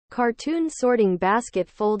Cartoon sorting basket,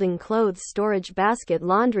 folding clothes storage basket,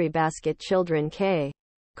 laundry basket, children K.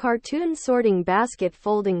 Cartoon sorting basket,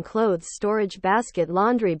 folding clothes storage basket,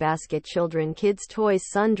 laundry basket, children kids toys,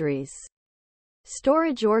 sundries.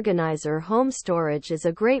 Storage organizer. Home storage is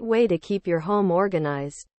a great way to keep your home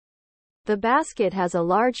organized. The basket has a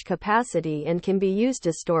large capacity and can be used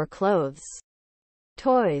to store clothes,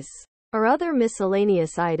 toys, or other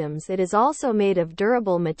miscellaneous items. It is also made of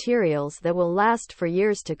durable materials that will last for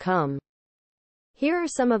years to come. Here are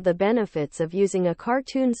some of the benefits of using a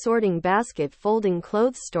cartoon sorting basket, folding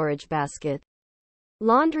clothes storage basket,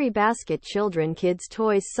 laundry basket, children kids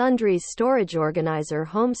toys, sundries. Storage organizer.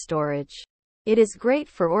 Home storage. It is great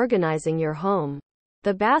for organizing your home.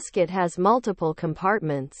 The basket has multiple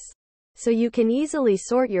compartments, so you can easily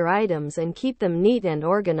sort your items and keep them neat and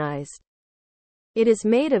organized. It is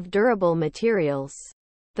made of durable materials.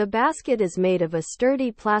 The basket is made of a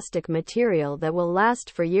sturdy plastic material that will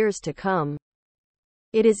last for years to come.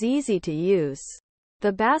 It is easy to use.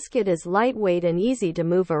 The basket is lightweight and easy to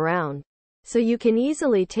move around, so you can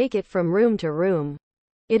easily take it from room to room.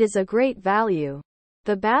 It is a great value.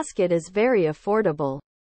 The basket is very affordable,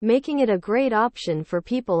 making it a great option for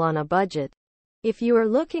people on a budget. If you are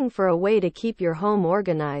looking for a way to keep your home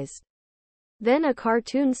organized, then a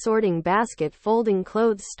cartoon sorting basket, folding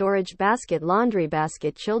clothes storage basket, laundry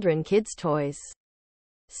basket, children kids toys,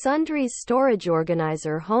 sundries. Storage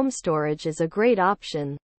organizer. Home storage is a great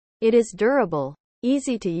option. It is durable,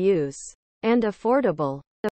 easy to use, and affordable.